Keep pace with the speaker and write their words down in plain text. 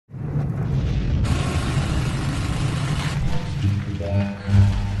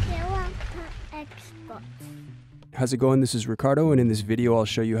How's it going? This is Ricardo, and in this video I'll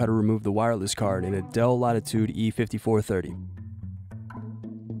show you how to remove the wireless card in a Dell Latitude E5430.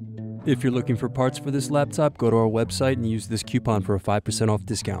 If you're looking for parts for this laptop, go to our website and use this coupon for a 5% off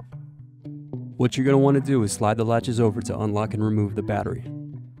discount. What you're going to want to do is slide the latches over to unlock and remove the battery.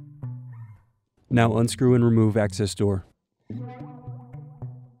 Now unscrew and remove access door.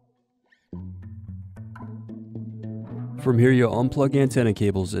 From here you'll unplug antenna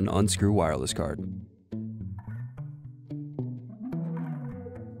cables and unscrew wireless card.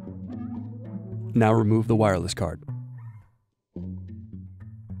 Now remove the wireless card.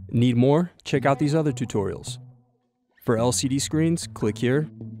 Need more? Check out these other tutorials. For LCD screens, click here.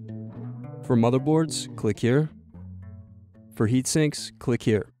 For motherboards, click here. For heatsinks, click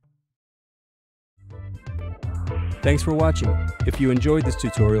here. Thanks for watching. If you enjoyed this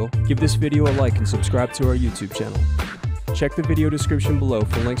tutorial, give this video a like and subscribe to our YouTube channel. Check the video description below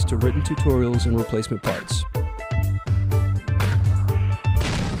for links to written tutorials and replacement parts.